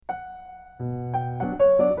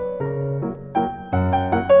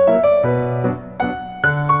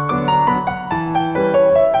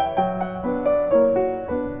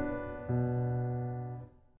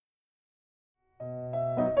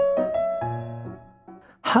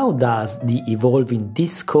How does the evolving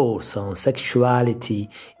discourse on sexuality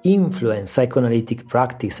influence psychoanalytic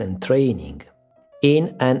practice and training?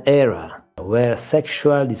 In an era where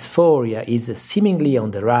sexual dysphoria is seemingly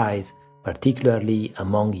on the rise, particularly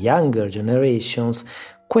among younger generations,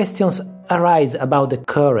 questions arise about the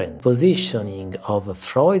current positioning of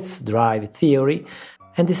Freud's drive theory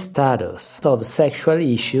and the status of sexual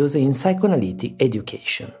issues in psychoanalytic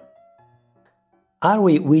education. Are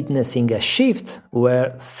we witnessing a shift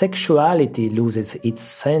where sexuality loses its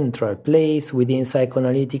central place within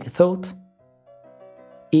psychoanalytic thought?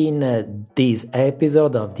 In this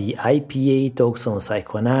episode of the IPA Talks on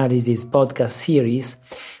Psychoanalysis podcast series,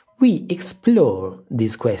 we explore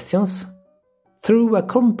these questions through a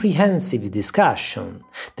comprehensive discussion.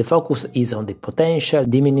 The focus is on the potential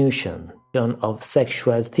diminution of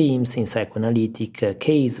sexual themes in psychoanalytic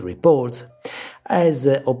case reports, as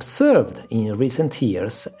observed in recent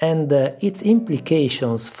years, and its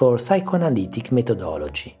implications for psychoanalytic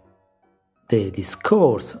methodology. The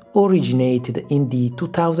discourse originated in the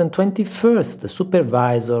 2021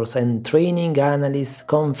 Supervisors and Training Analysts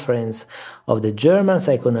Conference of the German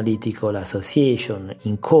Psychoanalytical Association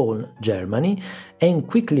in Cologne, Germany, and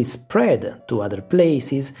quickly spread to other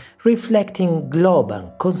places, reflecting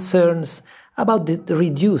global concerns about the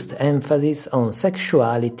reduced emphasis on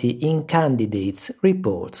sexuality in candidates'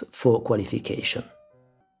 reports for qualification.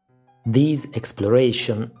 This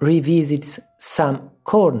exploration revisits some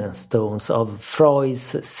cornerstones of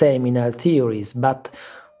Freud's seminal theories, but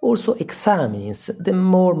also examines the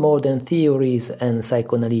more modern theories and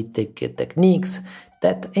psychoanalytic techniques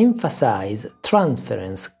that emphasize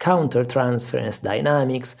transference-countertransference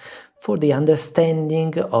dynamics for the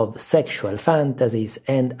understanding of sexual fantasies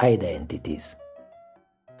and identities.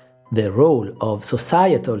 The role of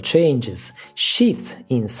societal changes, shifts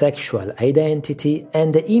in sexual identity,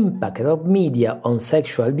 and the impact of media on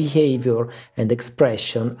sexual behavior and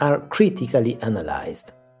expression are critically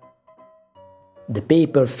analyzed. The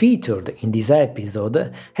paper featured in this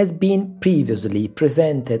episode has been previously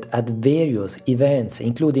presented at various events,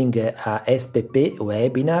 including a SPP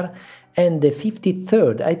webinar and the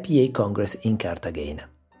 53rd IPA Congress in Cartagena.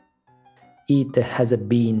 It has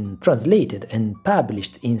been translated and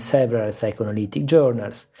published in several psychoanalytic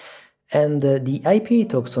journals, and the IPA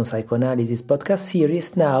Talks on Psychoanalysis podcast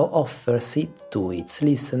series now offers it to its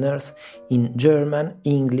listeners in German,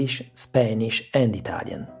 English, Spanish, and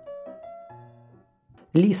Italian.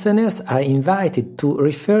 Listeners are invited to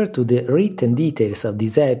refer to the written details of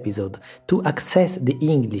this episode to access the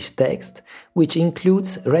English text, which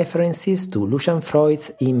includes references to Lucian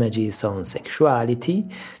Freud's images on sexuality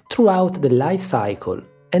throughout the life cycle,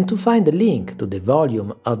 and to find a link to the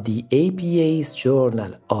volume of the APA's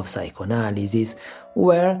Journal of Psychoanalysis,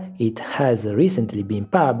 where it has recently been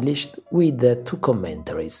published with 2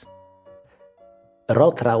 commentaries.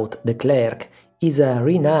 Rotraut De Clerck is a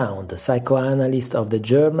renowned psychoanalyst of the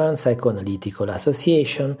German Psychoanalytical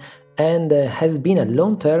Association and has been a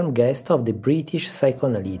long-term guest of the British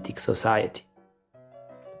Psychoanalytic Society.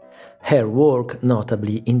 Her work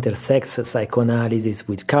notably intersects psychoanalysis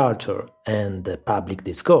with culture and public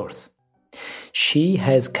discourse. She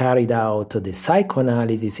has carried out the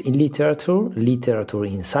Psychoanalysis in Literature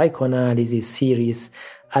in Psychoanalysis series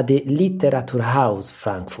at the Literaturhaus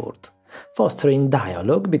Frankfurt, fostering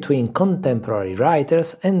dialogue between contemporary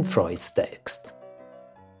writers and Freud's text.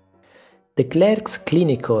 De Clerck's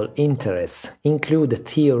clinical interests include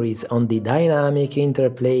theories on the dynamic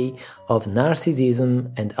interplay of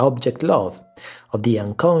narcissism and object love, of the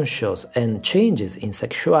unconscious and changes in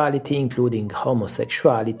sexuality including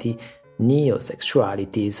homosexuality,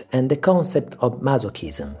 neosexualities, and the concept of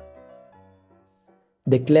masochism.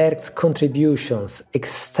 De Clerck's contributions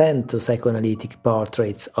extend to psychoanalytic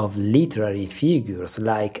portraits of literary figures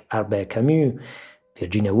like Albert Camus,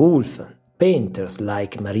 Virginia Woolf, painters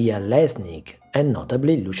like Maria Lesnig, and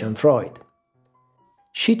notably Lucian Freud.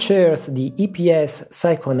 She chairs the EPS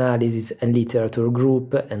Psychoanalysis and Literature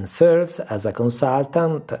Group and serves as a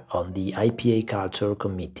consultant on the IPA Culture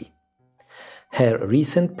Committee. Her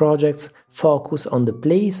recent projects focus on the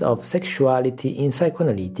place of sexuality in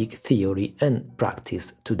psychoanalytic theory and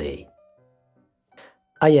practice today.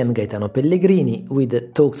 I am Gaetano Pellegrini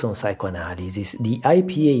with Talks on Psychoanalysis, the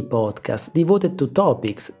IPA podcast devoted to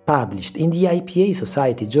topics published in the IPA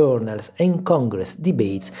Society journals and Congress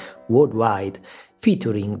debates worldwide,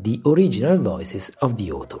 featuring the original voices of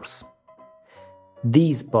the authors.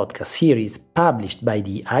 This podcast series, published by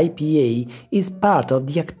the IPA, is part of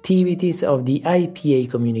the activities of the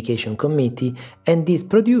IPA Communication Committee and is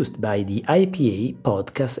produced by the IPA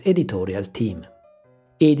podcast editorial team.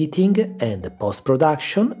 Editing and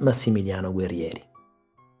post-production, Massimiliano Guerrieri.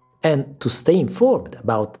 And to stay informed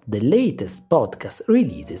about the latest podcast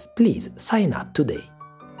releases, please sign up today.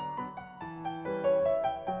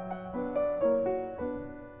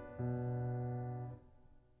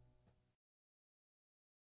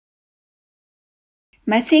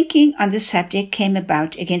 My thinking on the subject came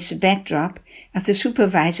about against the backdrop of the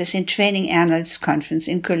Supervisors in Training Analysts Conference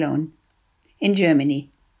in Cologne, in Germany.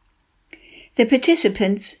 The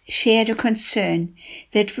participants shared a concern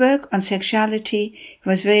that work on sexuality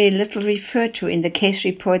was very little referred to in the case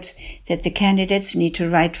reports that the candidates need to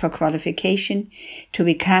write for qualification to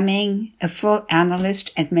becoming a full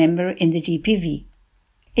analyst and member in the DPV.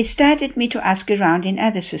 It started me to ask around in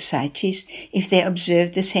other societies if they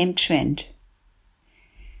observed the same trend.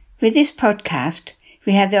 With this podcast,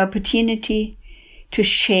 we have the opportunity to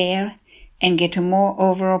share and get a more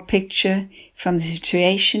overall picture from the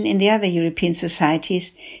situation in the other European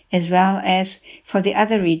societies as well as for the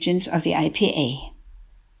other regions of the IPA.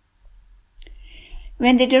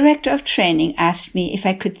 When the Director of Training asked me if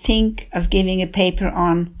I could think of giving a paper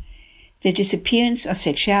on the disappearance of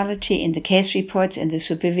sexuality in the case reports and the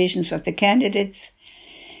supervisions of the candidates,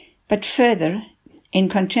 but further, in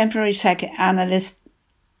contemporary psychoanalyst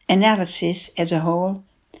analysis as a whole,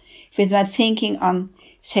 with my thinking on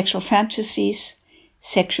sexual fantasies,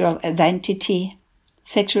 sexual identity,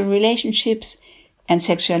 sexual relationships, and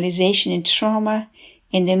sexualization in trauma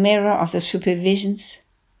in the mirror of the supervisions,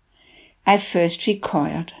 I first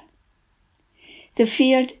recoiled. The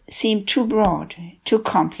field seemed too broad, too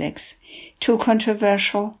complex, too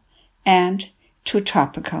controversial, and too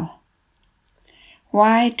topical.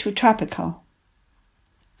 Why too topical?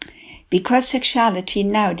 Because sexuality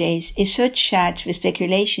nowadays is so charged with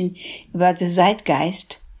speculation about the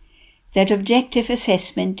zeitgeist that objective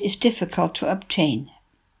assessment is difficult to obtain.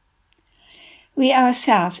 We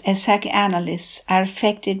ourselves as psychoanalysts are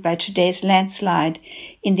affected by today's landslide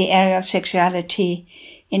in the area of sexuality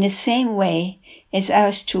in the same way as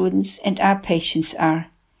our students and our patients are,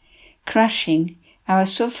 crushing our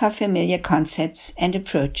so far familiar concepts and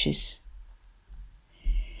approaches.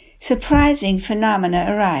 Surprising phenomena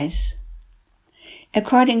arise.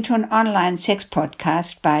 According to an online sex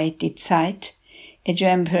podcast by Die Zeit, a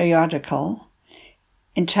German periodical,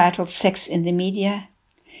 entitled Sex in the Media,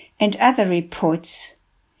 and other reports,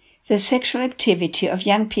 the sexual activity of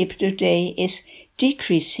young people today is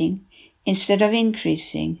decreasing instead of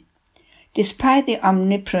increasing, despite the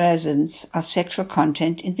omnipresence of sexual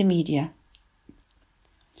content in the media.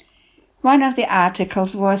 One of the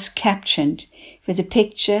articles was captioned with a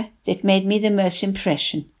picture that made me the most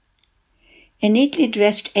impression. A neatly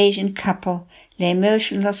dressed Asian couple lay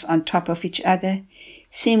motionless on top of each other,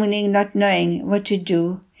 seemingly not knowing what to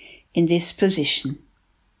do in this position.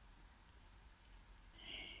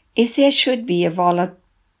 If there should be a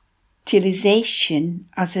volatilization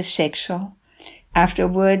of the sexual, after a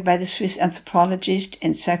word by the Swiss anthropologist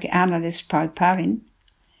and psychoanalyst Paul Parin,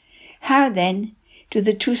 how then do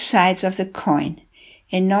the two sides of the coin,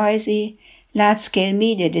 a noisy, large-scale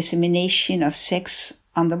media dissemination of sex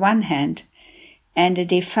on the one hand, and a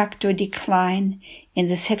de facto decline in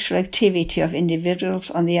the sexual activity of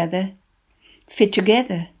individuals on the other, fit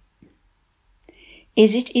together?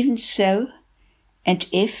 Is it even so? And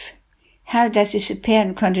if, how does this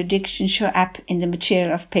apparent contradiction show up in the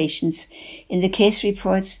material of patients, in the case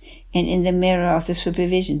reports, and in the mirror of the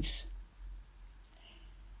supervisions?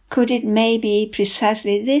 Could it may be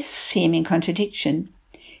precisely this seeming contradiction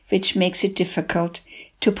which makes it difficult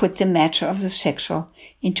to put the matter of the sexual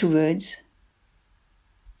into words?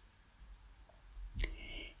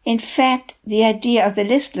 In fact, the idea of the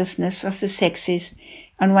listlessness of the sexes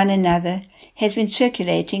on one another has been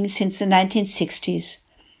circulating since the 1960s,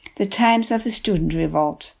 the times of the student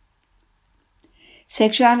revolt.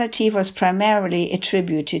 Sexuality was primarily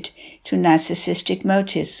attributed to narcissistic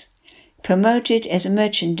motives, promoted as a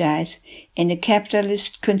merchandise in a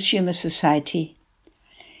capitalist consumer society,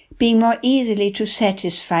 being more easily to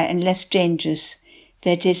satisfy and less dangerous,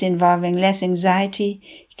 that is, involving less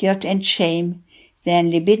anxiety, guilt and shame,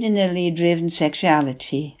 than libidinally driven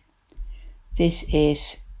sexuality. This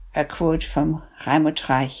is a quote from Raimund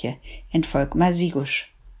Reiche and Volkmar Sigusch.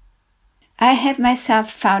 I have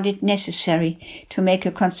myself found it necessary to make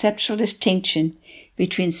a conceptual distinction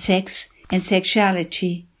between sex and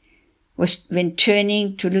sexuality when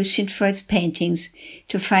turning to Lucian Freud's paintings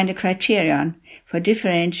to find a criterion for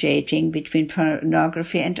differentiating between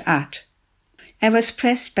pornography and art. I was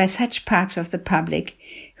pressed by such parts of the public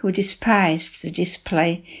who despised the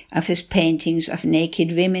display of his paintings of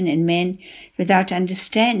naked women and men without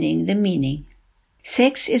understanding the meaning.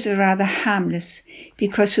 Sex is a rather harmless,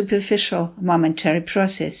 because superficial, momentary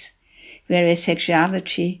process, whereas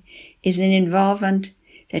sexuality is an involvement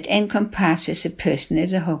that encompasses a person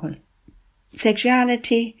as a whole.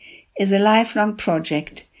 Sexuality is a lifelong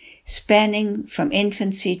project, spanning from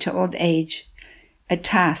infancy to old age, a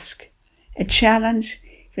task, a challenge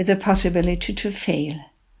with the possibility to fail.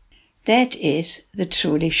 That is the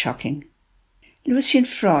truly shocking. Lucian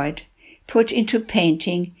Freud put into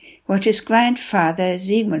painting what his grandfather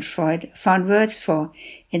Sigmund Freud found words for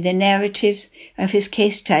in the narratives of his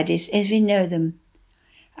case studies as we know them.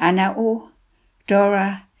 Anna O,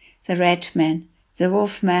 Dora, the Rat Man, the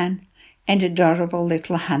Wolf Man, and adorable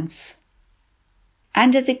little Hans.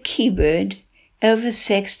 Under the keyword,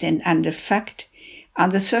 oversexed and underfucked,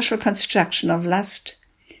 on the social construction of lust,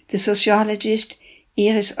 the sociologist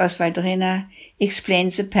Iris Oswald-Rinner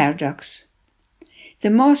explains the paradox. The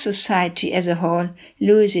more society as a whole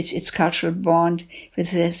loses its cultural bond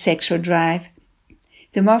with the sexual drive,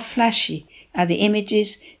 the more flashy are the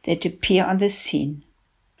images that appear on the scene.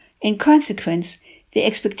 In consequence, the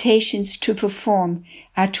expectations to perform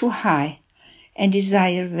are too high, and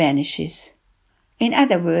desire vanishes. In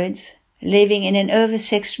other words, living in an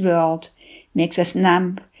oversexed world makes us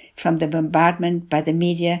numb from the bombardment by the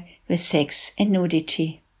media with sex and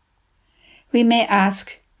nudity. We may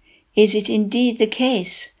ask, is it indeed the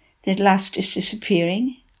case that lust is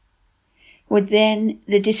disappearing? Would then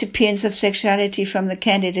the disappearance of sexuality from the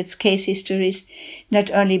candidates' case histories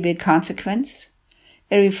not only be a consequence,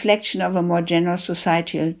 a reflection of a more general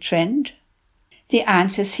societal trend? The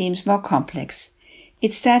answer seems more complex.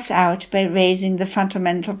 It starts out by raising the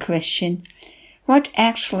fundamental question, what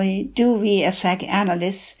actually do we as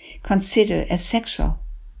psychoanalysts consider as sexual?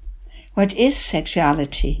 What is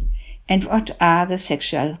sexuality, and what are the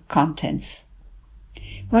sexual contents?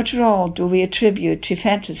 What role do we attribute to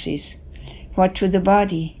fantasies? What to the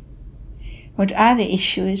body? What are the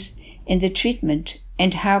issues in the treatment,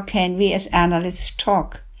 and how can we as analysts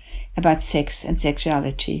talk about sex and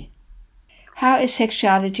sexuality? How is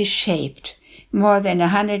sexuality shaped more than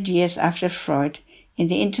 100 years after Freud in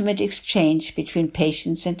the intimate exchange between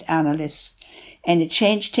patients and analysts, and a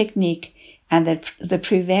change technique under the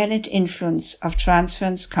prevalent influence of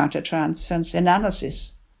transference, countertransference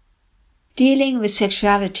analysis? Dealing with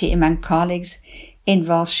sexuality among colleagues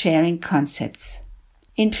involves sharing concepts.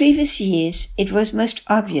 In previous years, it was most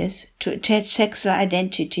obvious to attach sexual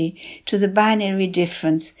identity to the binary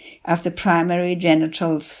difference of the primary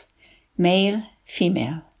genitals, male,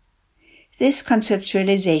 female. This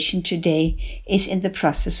conceptualization today is in the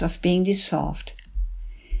process of being dissolved.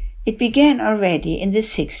 It began already in the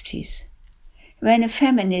 60s, when a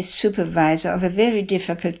feminist supervisor of a very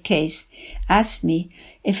difficult case asked me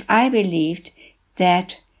if I believed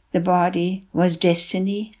that the body was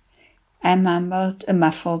destiny. I mumbled a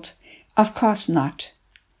muffled, "Of course not,"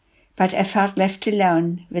 but I felt left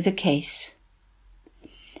alone with the case.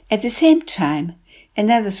 At the same time,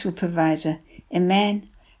 another supervisor, a man,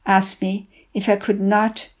 asked me if I could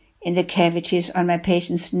not, in the cavities on my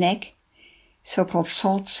patient's neck, so-called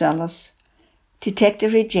salt cellars, detect a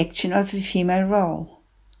rejection of the female role.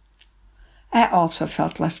 I also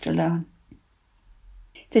felt left alone.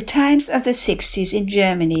 The times of the 60s in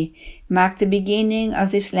Germany marked the beginning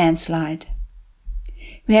of this landslide.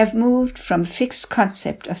 We have moved from a fixed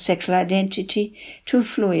concept of sexual identity to a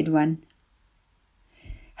fluid one.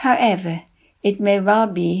 However, it may well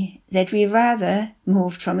be that we rather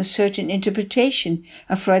moved from a certain interpretation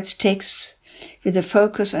of Freud's texts with a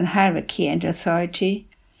focus on hierarchy and authority,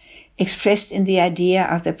 expressed in the idea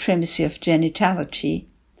of the primacy of genitality,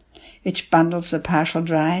 which bundles the partial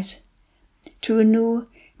drives, to a new,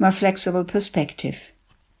 more flexible perspective.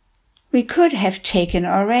 We could have taken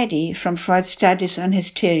already from Freud's studies on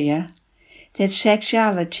hysteria that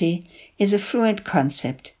sexuality is a fluent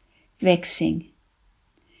concept, vexing.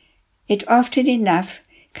 It often enough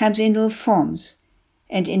comes in new forms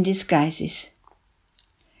and in disguises.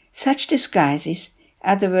 Such disguises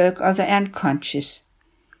are the work of the unconscious,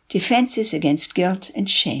 defenses against guilt and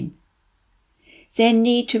shame. They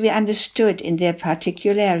need to be understood in their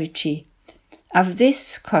particularity, of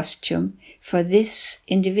this costume for this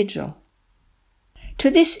individual. To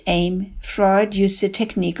this aim, Freud used the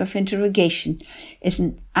technique of interrogation as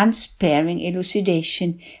an unsparing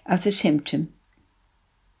elucidation of the symptom.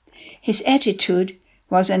 His attitude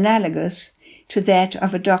was analogous to that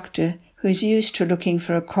of a doctor who is used to looking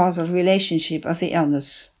for a causal relationship of the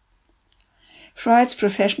illness. Freud's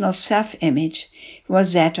professional self-image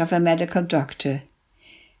was that of a medical doctor,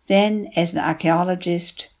 then as an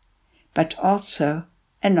archaeologist, but also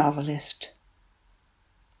a novelist.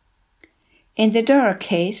 In the Dora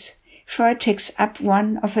case, Freud takes up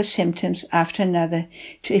one of her symptoms after another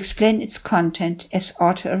to explain its content as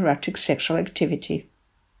autoerotic sexual activity.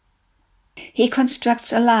 He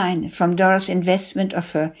constructs a line from Dora's investment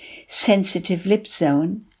of her sensitive lip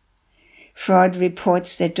zone. Freud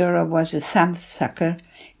reports that Dora was a thumbsucker,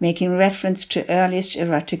 making reference to earliest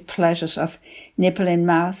erotic pleasures of nipple in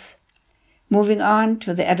mouth, moving on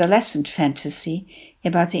to the adolescent fantasy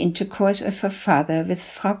about the intercourse of her father with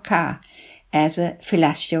Frau K. as a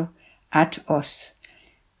fellatio ad os,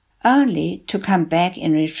 only to come back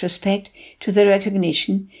in retrospect to the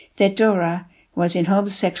recognition that Dora was in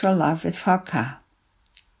homosexual love with Frau K.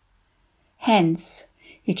 Hence,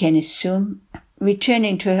 we can assume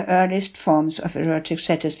returning to her earliest forms of erotic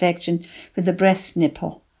satisfaction with the breast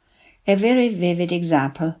nipple, a very vivid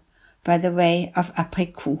example by the way of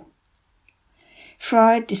après coup.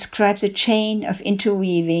 Freud describes a chain of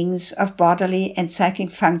interweavings of bodily and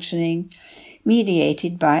psychic functioning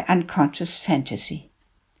mediated by unconscious fantasy.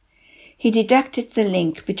 He deducted the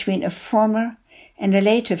link between a former and a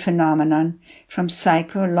later phenomenon from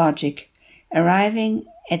psychologic, arriving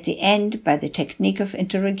at the end by the technique of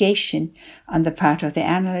interrogation on the part of the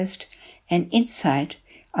analyst and insight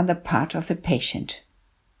on the part of the patient.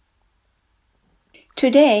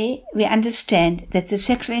 Today, we understand that the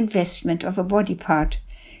sexual investment of a body part,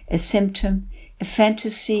 a symptom, a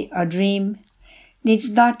fantasy or dream, needs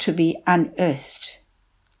not to be unearthed.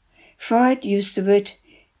 Freud used the word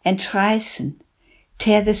entreißen,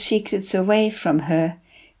 tear the secrets away from her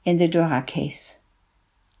in the Dora case.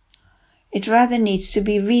 It rather needs to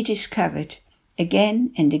be rediscovered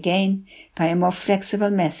again and again by a more flexible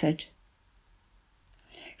method.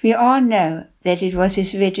 We all know that it was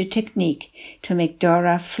his rigid technique to make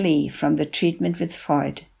Dora flee from the treatment with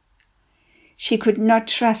Freud. She could not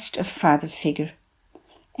trust a father figure,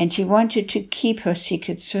 and she wanted to keep her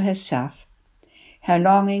secrets to herself, her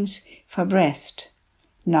longings for breast,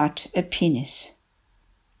 not a penis.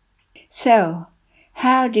 So,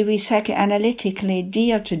 how do we psychoanalytically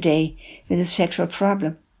deal today with a sexual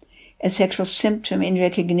problem, a sexual symptom in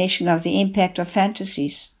recognition of the impact of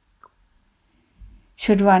fantasies?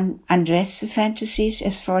 Should one undress the fantasies,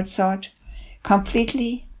 as Freud thought,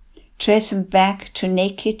 completely, trace them back to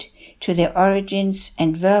naked, to their origins,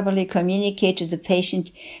 and verbally communicate to the patient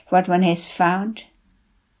what one has found?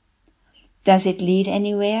 Does it lead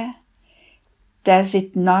anywhere? Does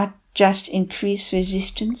it not just increase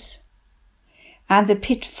resistance? Are the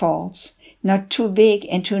pitfalls not too big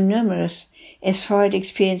and too numerous, as Freud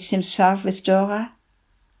experienced himself with Dora?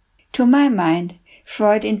 To my mind,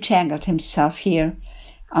 Freud entangled himself here,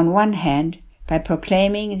 on one hand, by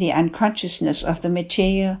proclaiming the unconsciousness of the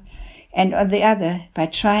material, and on the other, by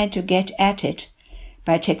trying to get at it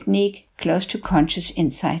by technique close to conscious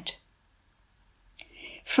insight.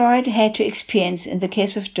 Freud had to experience, in the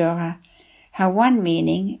case of Dora, how one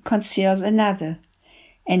meaning conceals another,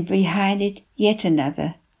 and behind it yet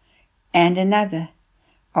another, and another,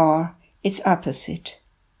 or its opposite,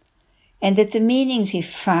 and that the meanings he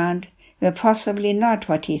found were possibly not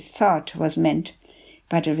what he thought was meant,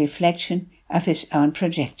 but a reflection of his own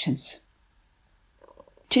projections.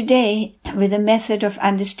 Today, with the method of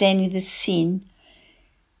understanding the scene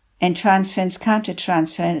and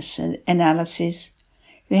transference-countertransference analysis,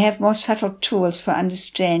 we have more subtle tools for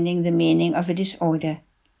understanding the meaning of a disorder.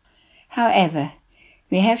 However,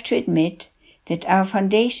 we have to admit that our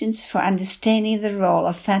foundations for understanding the role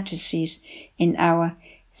of fantasies in our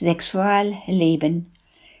Sexualleben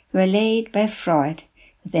were laid by Freud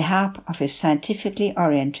with the help of his scientifically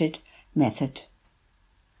oriented method.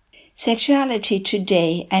 Sexuality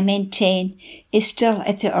today, I maintain, is still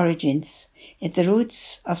at the origins, at the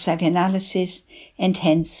roots of psychoanalysis and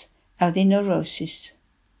hence of the neurosis.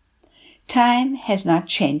 Time has not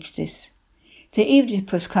changed this. The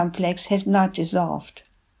Oedipus complex has not dissolved.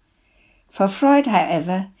 For Freud,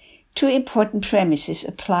 however, two important premises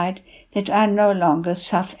applied that are no longer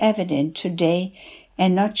self-evident today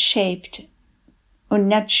and not shared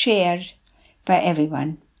by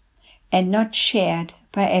everyone.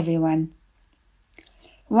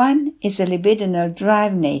 One is the libidinal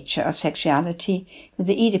drive nature of sexuality with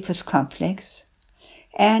the Oedipus complex,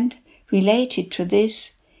 and, related to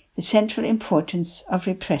this, the central importance of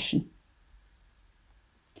repression.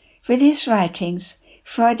 With his writings,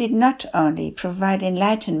 Freud did not only provide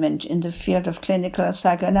enlightenment in the field of clinical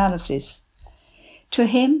psychoanalysis. To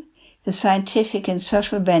him, the scientific and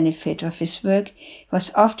social benefit of his work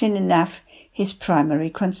was often enough his primary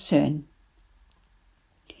concern.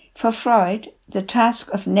 For Freud, the task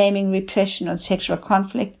of naming repression or sexual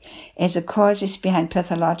conflict as the causes behind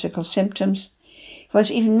pathological symptoms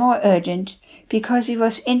was even more urgent because he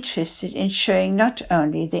was interested in showing not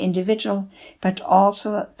only the individual but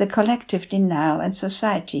also the collective denial in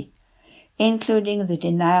society, including the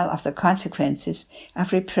denial of the consequences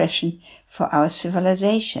of repression for our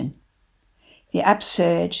civilization, the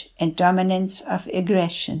upsurge and dominance of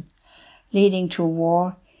aggression, leading to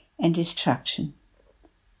war and destruction.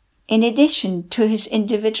 In addition to his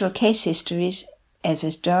individual case histories, as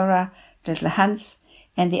with Dora, Little Hans,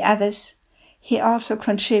 and the others, he also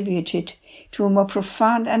contributed to a more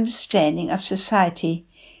profound understanding of society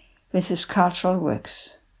with his cultural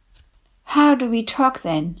works. How do we talk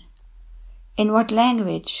then? In what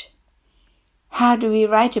language? How do we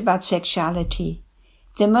write about sexuality?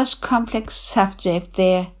 The most complex subject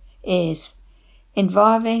there is,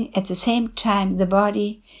 involving at the same time the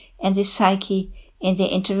body and the psyche in their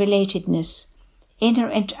interrelatedness, inner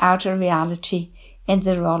and outer reality, and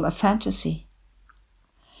the role of fantasy.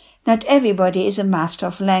 Not everybody is a master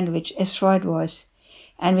of language as Freud was,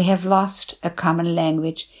 and we have lost a common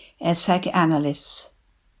language as psychoanalysts.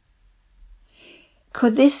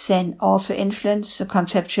 Could this then also influence the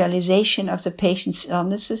conceptualization of the patient's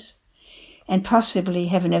illnesses, and possibly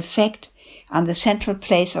have an effect on the central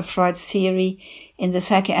place of Freud's theory in the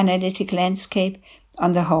psychoanalytic landscape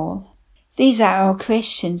on the whole? These are our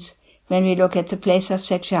questions when we look at the place of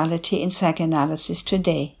sexuality in psychoanalysis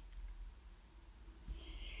today.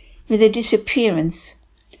 With the disappearance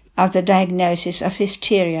of the diagnosis of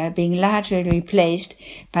hysteria being largely replaced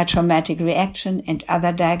by traumatic reaction and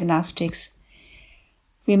other diagnostics,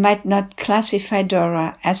 we might not classify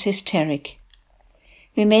Dora as hysteric.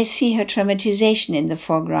 We may see her traumatization in the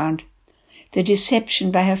foreground, the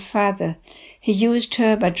deception by her father. He used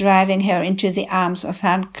her by driving her into the arms of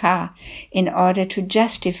Herrn K. in order to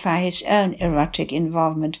justify his own erotic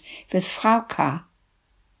involvement with Frau K.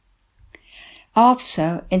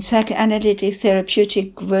 Also, in psychoanalytic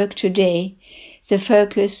therapeutic work today, the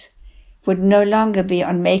focus would no longer be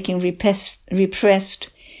on making repressed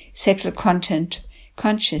sexual content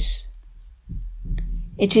conscious.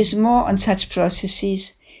 It is more on such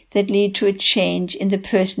processes that lead to a change in the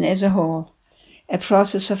person as a whole, a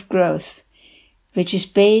process of growth, which is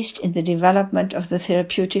based in the development of the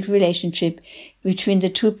therapeutic relationship between the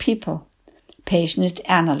two people, patient and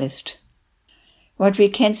analyst. What we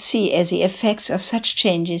can see as the effects of such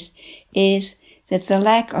changes is that the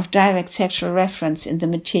lack of direct sexual reference in the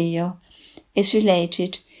material is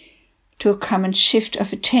related to a common shift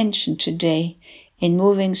of attention today in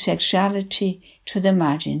moving sexuality to the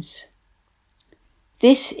margins.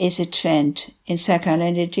 This is a trend in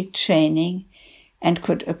psychoanalytic training and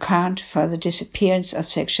could account for the disappearance of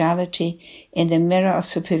sexuality in the mirror of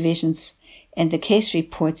supervisions and the case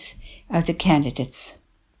reports of the candidates.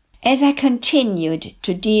 As I continued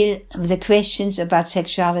to deal with the questions about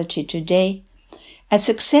sexuality today, I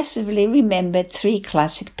successively remembered 3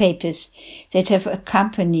 classic papers that have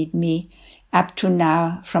accompanied me up to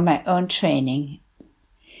now from my own training.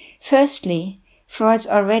 Firstly, Freud's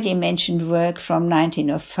already mentioned work from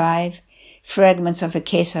 1905, Fragments of a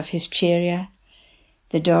Case of Hysteria,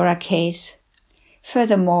 the Dora case.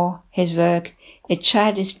 Furthermore, his work, A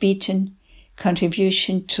Child is Beaten,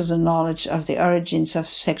 Contribution to the Knowledge of the Origins of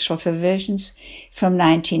Sexual Perversions from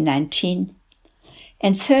 1919.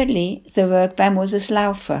 And thirdly, the work by Moses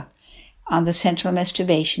Laufer on the central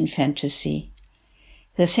masturbation fantasy.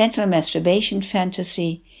 The central masturbation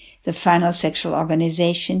fantasy, the final sexual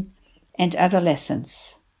organization, and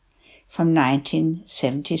adolescence from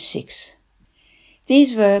 1976.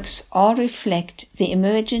 These works all reflect the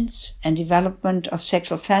emergence and development of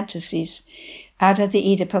sexual fantasies out of the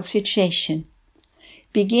Oedipal situation,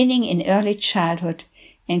 beginning in early childhood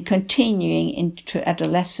and continuing into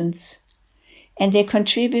adolescence, and they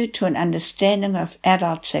contribute to an understanding of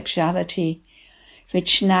adult sexuality,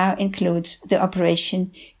 which now includes the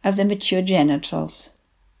operation of the mature genitals.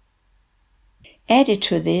 Added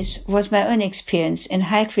to this was my own experience in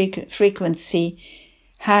high-frequency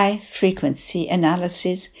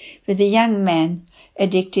analysis with a young man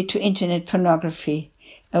addicted to internet pornography,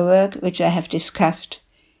 a work which I have discussed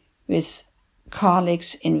with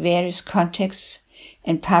colleagues in various contexts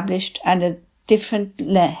and published under different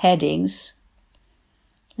headings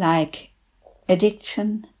like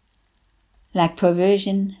addiction, like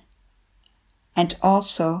perversion, and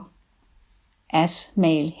also as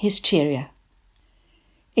male hysteria.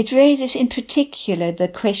 It raises in particular the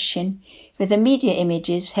question whether media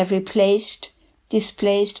images have replaced,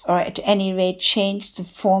 displaced, or at any rate changed the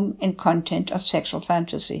form and content of sexual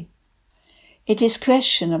fantasy. It is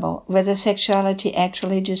questionable whether sexuality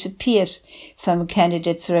actually disappears from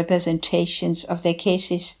candidates' representations of their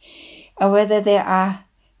cases, or whether there are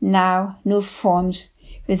now new forms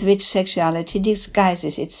with which sexuality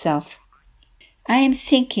disguises itself. I am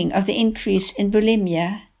thinking of the increase in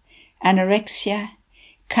bulimia, anorexia,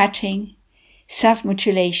 cutting,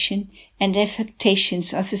 self-mutilation, and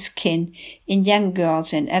affectations of the skin in young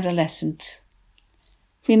girls and adolescents.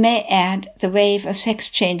 We may add the wave of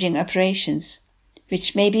sex-changing operations,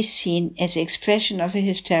 which may be seen as the expression of a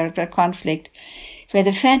hysterical conflict where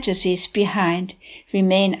the fantasies behind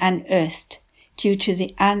remain unearthed due to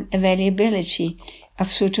the unavailability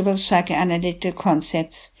of suitable psychoanalytic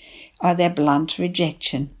concepts or their blunt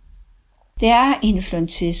rejection. There are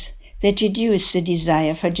influences that reduce the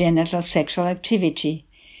desire for genital sexual activity,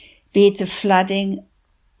 be it the flooding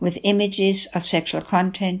with images of sexual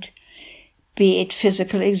content, be it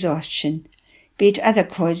physical exhaustion, be it other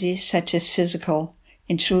causes such as physical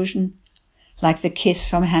intrusion, like the kiss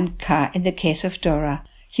from Handka in the case of Dora,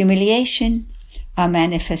 humiliation, or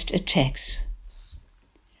manifest attacks.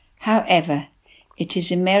 However, it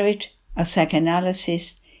is a merit of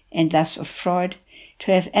psychoanalysis, and thus of Freud,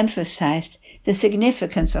 to have emphasized the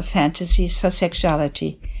significance of fantasies for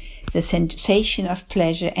sexuality, the sensation of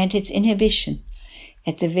pleasure and its inhibition,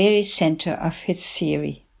 at the very center of his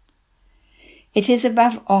theory. It is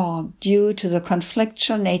above all due to the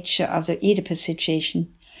conflictual nature of the Oedipus situation,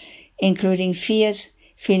 including fears,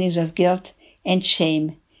 feelings of guilt, and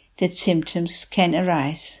shame, that symptoms can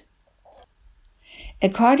arise.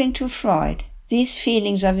 According to Freud, these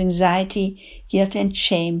feelings of anxiety, guilt, and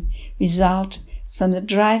shame result from the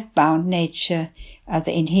drive-bound nature of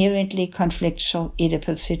the inherently conflictual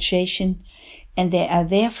Oedipus situation, and they are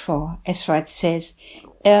therefore, as Freud says,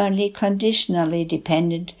 only conditionally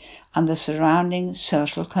dependent on the surrounding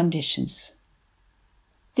social conditions.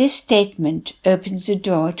 This statement opens the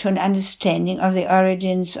door to an understanding of the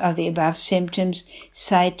origins of the above symptoms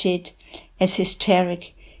cited as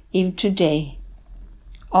hysteric even today,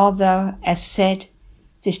 although, as said,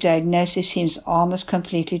 this diagnosis seems almost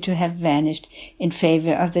completely to have vanished in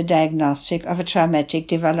favor of the diagnostic of a traumatic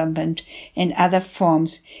development and other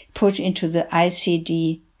forms put into the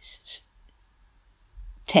ICD-10.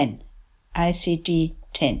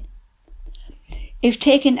 If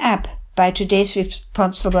taken up by today's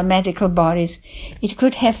responsible medical bodies, it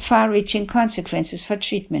could have far-reaching consequences for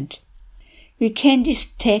treatment. We can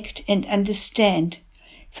detect and understand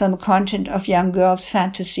from the content of young girls'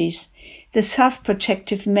 fantasies the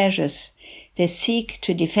self-protective measures they seek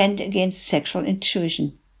to defend against sexual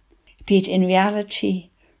intrusion, be it in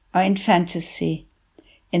reality or in fantasy,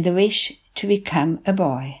 in the wish to become a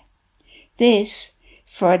boy. This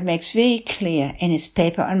Freud makes very clear in his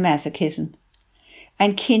paper on masochism.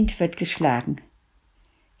 Ein Kind wird geschlagen.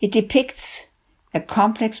 It depicts a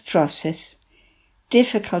complex process,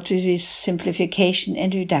 difficult to use simplification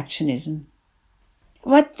and reductionism.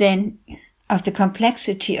 What then of the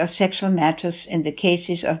complexity of sexual matters in the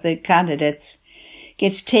cases of the candidates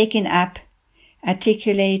gets taken up,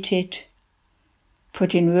 articulated,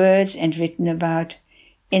 put in words and written about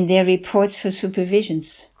in their reports for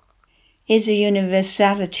supervisions? Is the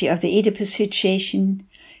universality of the Oedipus situation,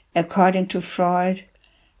 according to Freud,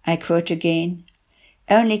 I quote again,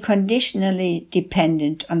 only conditionally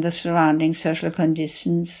dependent on the surrounding social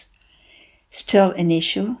conditions, still an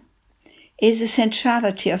issue? Is the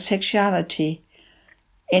centrality of sexuality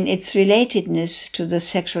in its relatedness to the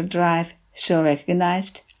sexual drive still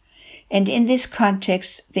recognized? And in this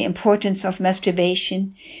context, the importance of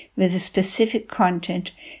masturbation with the specific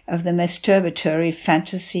content of the masturbatory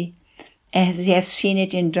fantasy, as we have seen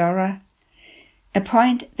it in Dora, a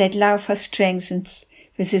point that Laufer strengthens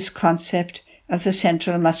with his concept of the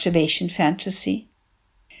central masturbation fantasy.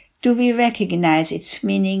 Do we recognize its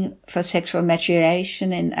meaning for sexual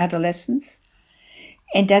maturation in adolescence?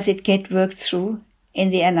 And does it get worked through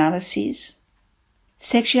in the analyses?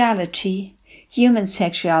 Sexuality, human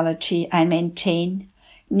sexuality, I maintain,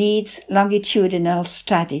 needs longitudinal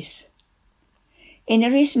studies. In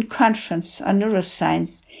a recent conference on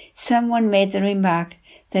neuroscience, someone made the remark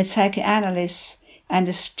that psychoanalysts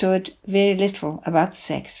understood very little about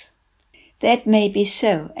sex. That may be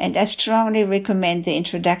so, and I strongly recommend the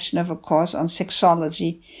introduction of a course on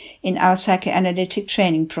sexology in our psychoanalytic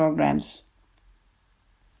training programs.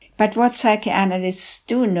 But what psychoanalysts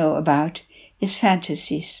do know about is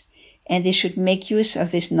fantasies, and they should make use of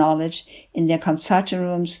this knowledge in their consulting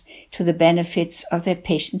rooms to the benefits of their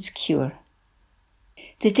patient's cure.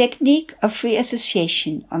 The technique of free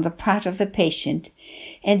association on the part of the patient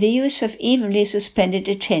and the use of evenly suspended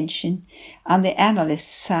attention on the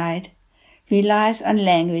analyst's side relies on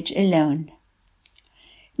language alone.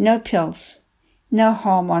 no pills, no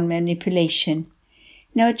hormone manipulation,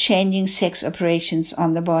 no changing sex operations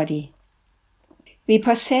on the body. We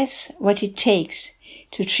possess what it takes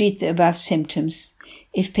to treat the above symptoms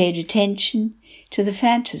if paid attention to the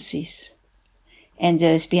fantasies and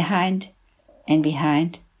those behind and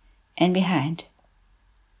behind and behind.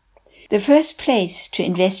 The first place to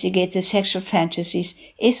investigate the sexual fantasies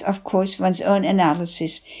is, of course, one's own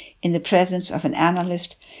analysis in the presence of an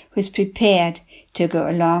analyst who is prepared to go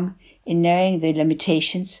along in knowing the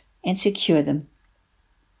limitations and secure them.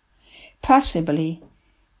 Possibly,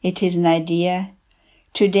 it is an idea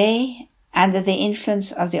today, under the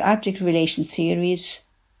influence of the object relation theories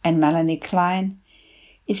and Melanie Klein,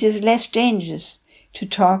 it is less dangerous to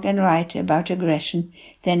talk and write about aggression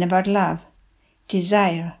than about love,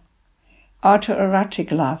 desire,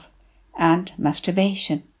 autoerotic love, and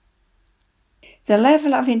masturbation. The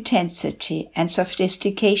level of intensity and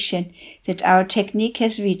sophistication that our technique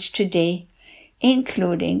has reached today,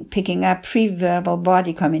 including picking up pre-verbal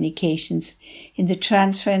body communications in the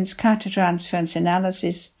transference-countertransference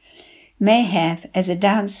analysis, may have as a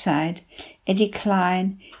downside a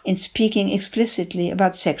decline in speaking explicitly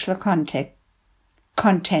about sexual content.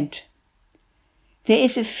 There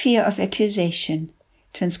is a fear of accusation,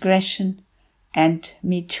 transgression, and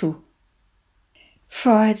Me Too.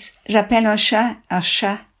 Freud's rappel un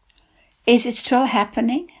chat, is it still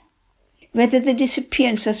happening? Whether the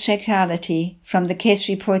disappearance of sexuality from the case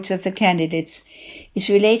reports of the candidates is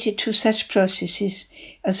related to such processes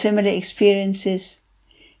or similar experiences,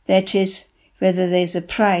 that is, whether there is a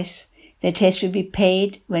price that has to be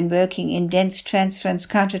paid when working in dense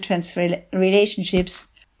transference-countertransfer relationships,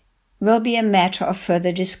 will be a matter of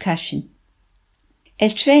further discussion.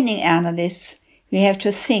 As training analysts, we have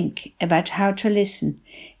to think about how to listen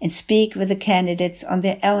and speak with the candidates on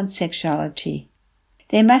their own sexuality.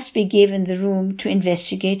 They must be given the room to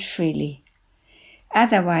investigate freely.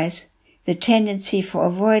 Otherwise, the tendency for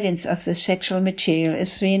avoidance of the sexual material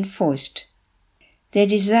is reinforced. Their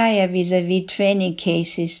desire vis-à-vis training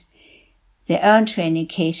cases, their own training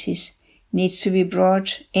cases, needs to be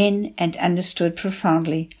brought in and understood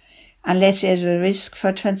profoundly, unless there is a risk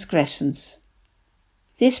for transgressions.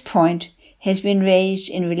 This point has been raised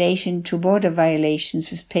in relation to border violations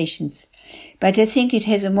with patients, but I think it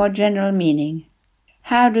has a more general meaning.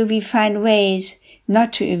 How do we find ways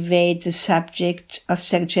not to evade the subject of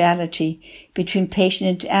sexuality between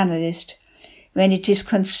patient and analyst when it is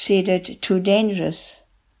considered too dangerous?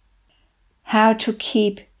 How to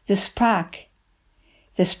keep the spark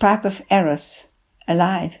of eros,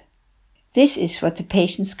 alive? This is what the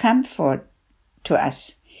patients come for to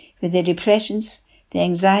us, with their depressions, their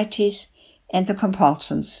anxieties, and the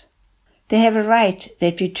compulsions. They have a right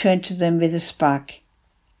that we turn to them with a spark,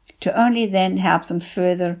 to only then help them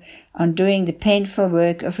further on doing the painful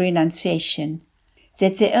work of renunciation,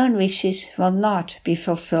 that their own wishes will not be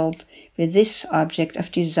fulfilled with this object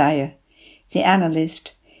of desire, the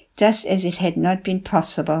analyst, just as it had not been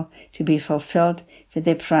possible to be fulfilled with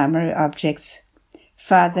their primary objects,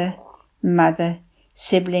 father, mother,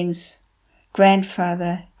 siblings,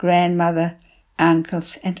 grandfather, grandmother,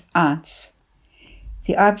 uncles, and aunts,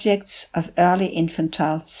 the objects of early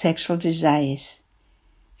infantile sexual desires,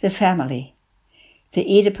 the family, the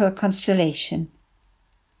Oedipal constellation.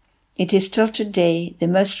 It is still today the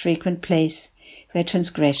most frequent place where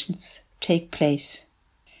transgressions take place.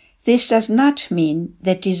 This does not mean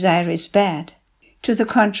that desire is bad. To the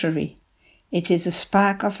contrary, it is a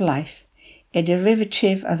spark of life, a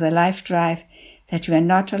derivative of the life drive that we are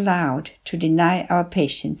not allowed to deny our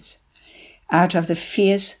patients, out of the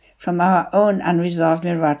fears from our own unresolved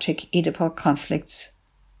neurotic Oedipal conflicts.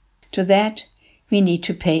 To that, we need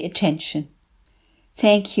to pay attention.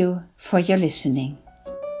 Thank you for your listening.